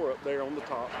 29th floor up there on the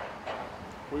top.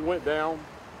 We went down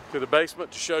to the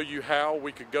basement to show you how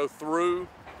we could go through.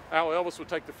 How Elvis would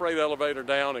take the freight elevator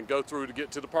down and go through to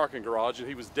get to the parking garage, and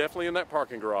he was definitely in that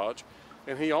parking garage.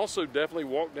 And he also definitely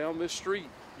walked down this street.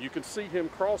 You can see him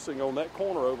crossing on that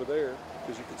corner over there,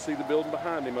 because you can see the building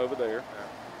behind him over there.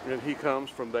 And he comes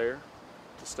from there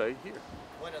to stay here.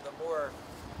 One of the more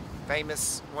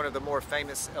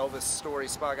famous Elvis story,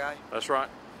 Spy Guy. That's right.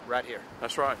 Right here.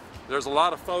 That's right. There's a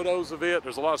lot of photos of it.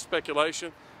 There's a lot of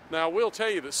speculation. Now, I will tell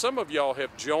you that some of y'all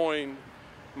have joined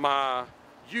my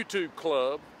YouTube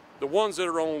club, the ones that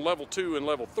are on level 2 and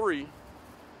level 3.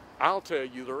 I'll tell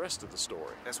you the rest of the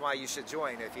story. That's why you should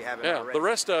join if you haven't already. The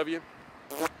rest of you.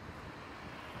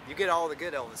 You get all the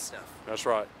good Elvis stuff. That's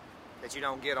right. That you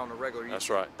don't get on the regular YouTube. That's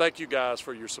right. Thank you guys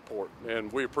for your support,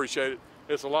 and we appreciate it.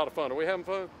 It's a lot of fun. Are we having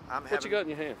fun? What you got in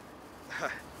your hand?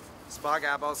 Spy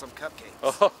Guy bought some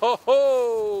cupcakes.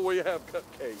 Oh, we have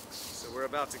cupcakes. So we're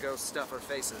about to go stuff our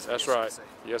faces. That's right.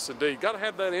 Yes, indeed. Got to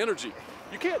have that energy.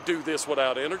 You can't do this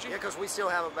without energy. Yeah, because we still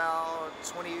have about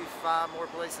 25 more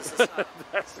places to stop.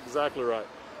 That's exactly right.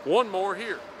 One more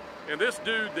here. And this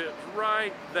dude that's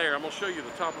right there, I'm going to show you the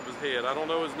top of his head. I don't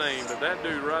know his name, but that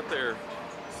dude right there,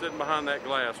 sitting behind that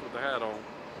glass with the hat on,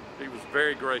 he was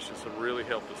very gracious and really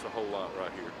helped us a whole lot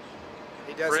right here.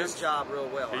 He does his job real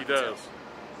well. He does.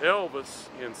 Elvis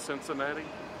in Cincinnati,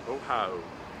 Ohio.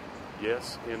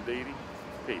 Yes, indeedy,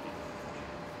 Petey.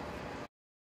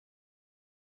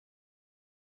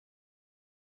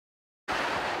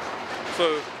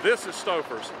 So this is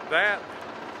Stouffer's. That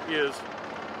is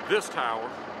this tower.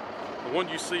 The one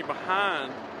you see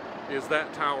behind is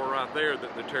that tower right there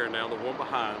that they're tearing down, the one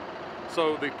behind.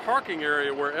 So the parking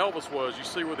area where Elvis was, you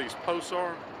see where these posts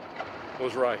are,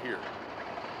 was right here.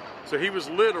 So he was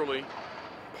literally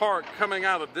parked coming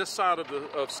out of this side of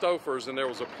Stouffer's, and there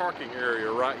was a parking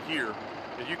area right here,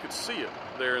 and you could see it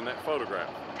there in that photograph.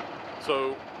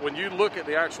 So when you look at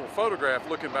the actual photograph,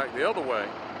 looking back the other way,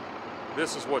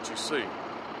 this is what you see.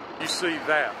 You see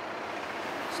that.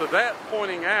 So that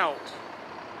pointing out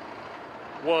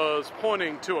was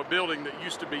pointing to a building that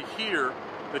used to be here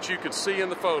that you could see in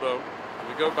the photo. Let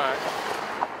me go back.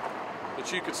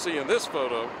 That you could see in this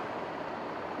photo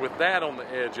with that on the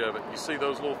edge of it. You see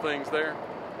those little things there?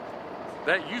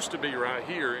 That used to be right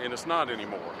here, and it's not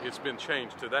anymore. It's been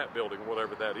changed to that building,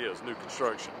 whatever that is, new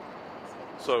construction.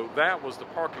 So that was the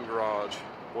parking garage.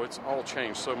 Boy, it's all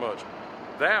changed so much.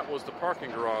 That was the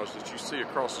parking garage that you see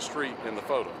across the street in the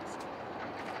photo.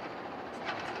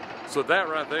 So that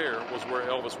right there was where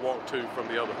Elvis walked to from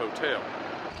the other hotel.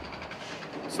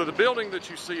 So the building that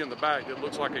you see in the back that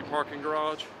looks like a parking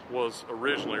garage was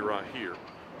originally right here.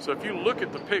 So if you look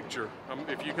at the picture,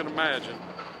 if you can imagine,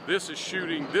 this is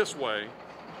shooting this way,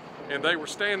 and they were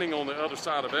standing on the other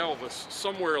side of Elvis,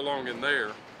 somewhere along in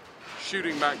there,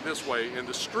 shooting back this way. And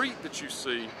the street that you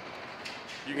see,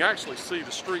 you can actually see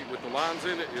the street with the lines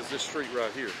in it, is this street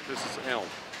right here. This is Elm.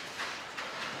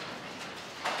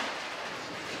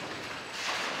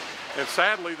 And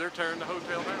sadly, they're tearing the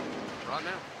hotel down right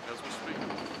now as we speak.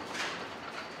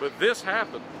 But this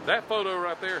happened. That photo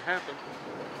right there happened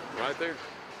right there.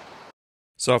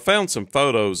 So I found some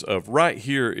photos of right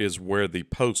here is where the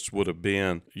posts would have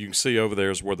been. You can see over there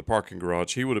is where the parking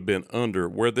garage. He would have been under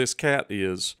where this cat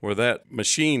is, where that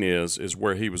machine is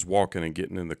where he was walking and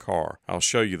getting in the car. I'll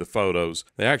show you the photos.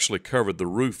 They actually covered the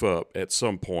roof up at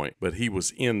some point, but he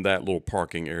was in that little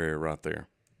parking area right there.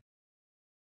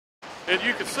 And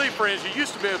you can see, friends, you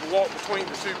used to be able to walk between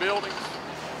the two buildings.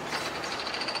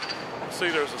 See,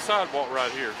 there's a sidewalk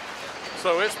right here.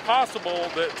 So it's possible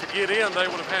that to get in, they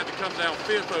would have had to come down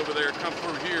 5th over there, come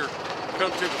through here,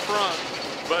 come to the front.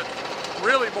 But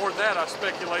really more than that, I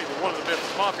speculate that one of the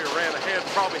Memphis Mafia ran ahead,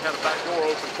 probably had a back door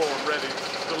open for him, ready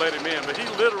to let him in. But he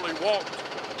literally walked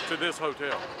to this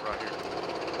hotel right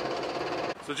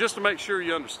here. So just to make sure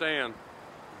you understand,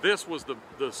 this was the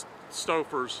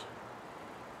Stofers,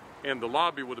 and the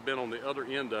lobby would have been on the other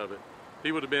end of it.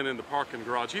 He would have been in the parking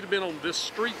garage. He'd have been on this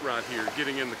street right here,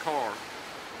 getting in the car.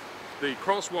 The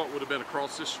crosswalk would have been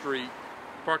across this street.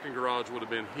 Parking garage would have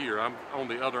been here. I'm on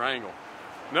the other angle.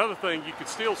 Another thing, you can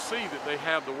still see that they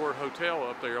have the word hotel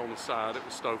up there on the side. It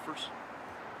was Stofers.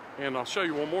 And I'll show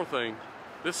you one more thing.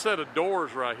 This set of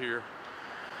doors right here,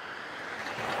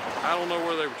 I don't know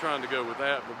where they were trying to go with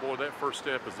that, but boy, that first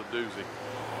step is a doozy.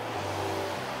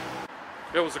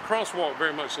 It was a crosswalk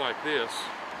very much like this,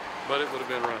 but it would have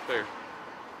been right there.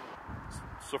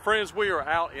 So friends, we are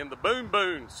out in the Boon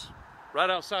Boons, right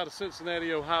outside of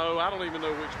Cincinnati, Ohio. I don't even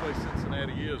know which way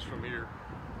Cincinnati is from here,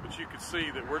 but you can see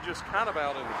that we're just kind of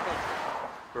out in the country.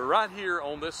 But right here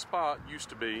on this spot used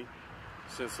to be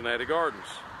Cincinnati Gardens.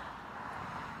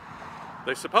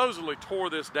 They supposedly tore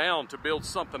this down to build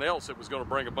something else that was going to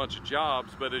bring a bunch of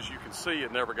jobs, but as you can see,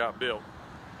 it never got built.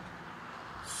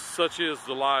 Such is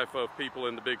the life of people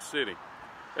in the big city.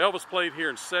 Elvis played here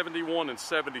in 71 and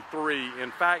 73.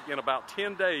 In fact, in about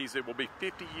 10 days, it will be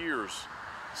 50 years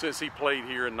since he played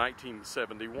here in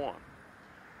 1971.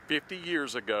 50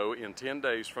 years ago, in 10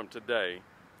 days from today,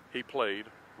 he played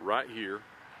right here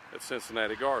at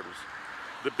Cincinnati Gardens.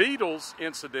 The Beatles,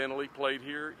 incidentally, played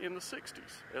here in the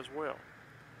 60s as well.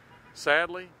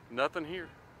 Sadly, nothing here.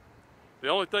 The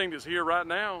only thing that's here right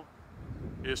now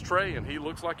is Trey, and he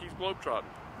looks like he's globetrotting.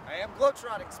 I am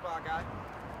globetrotting, Spa Guy.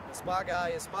 The Spa Guy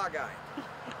is Spa Guy.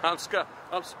 I'm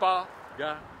Spa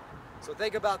Guy. So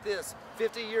think about this.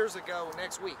 50 years ago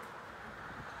next week,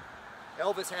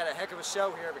 Elvis had a heck of a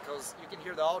show here because you can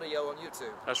hear the audio on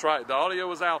YouTube. That's right. The audio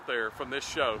is out there from this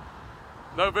show.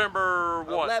 November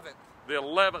what? 11th. The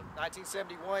 11th.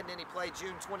 1971, then he played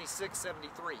June 26,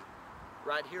 73.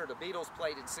 Right here, the Beatles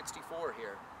played in 64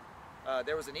 here.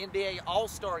 There was an NBA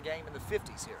All-Star game in the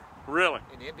 50s here. Really?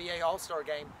 In the NBA All-Star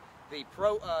game,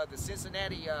 the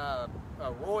Cincinnati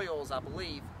Royals, I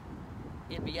believe,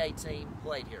 NBA team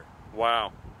played here.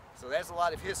 Wow. So that's a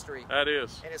lot of history. That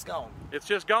is. And it's gone. It's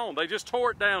just gone. They just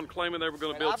tore it down, claiming they were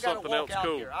going to build something else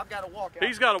cool. Here. I've got to walk out.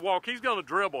 He's got to walk. He's going to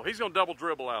dribble. He's going to double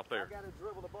dribble out there. I've got to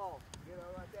dribble the ball. You know,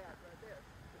 like that, right there.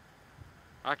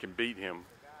 I can beat him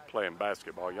playing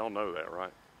basketball. Y'all know that,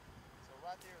 right? So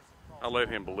right there is the ball. I let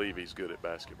him believe he's good at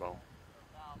basketball.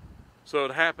 So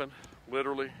it happened,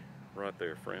 literally, right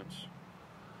there, friends.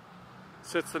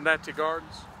 Cincinnati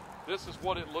Gardens. This is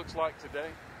what it looks like today.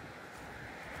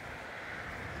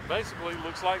 Basically,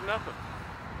 looks like nothing.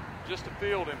 Just a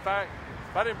field. In fact,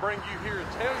 if I didn't bring you here and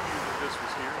tell you that this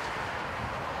was here,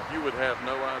 you would have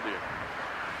no idea.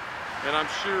 And I'm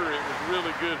sure it was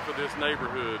really good for this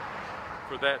neighborhood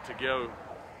for that to go.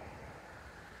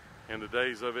 And the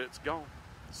days of it's gone,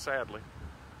 sadly.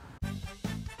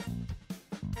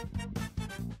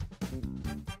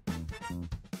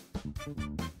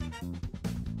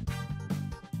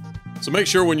 So make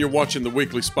sure when you're watching the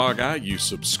Weekly Spa Guy, you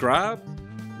subscribe,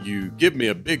 you give me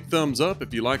a big thumbs up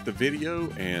if you like the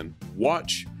video, and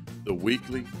watch the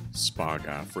Weekly Spa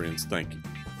Guy, friends. Thank you.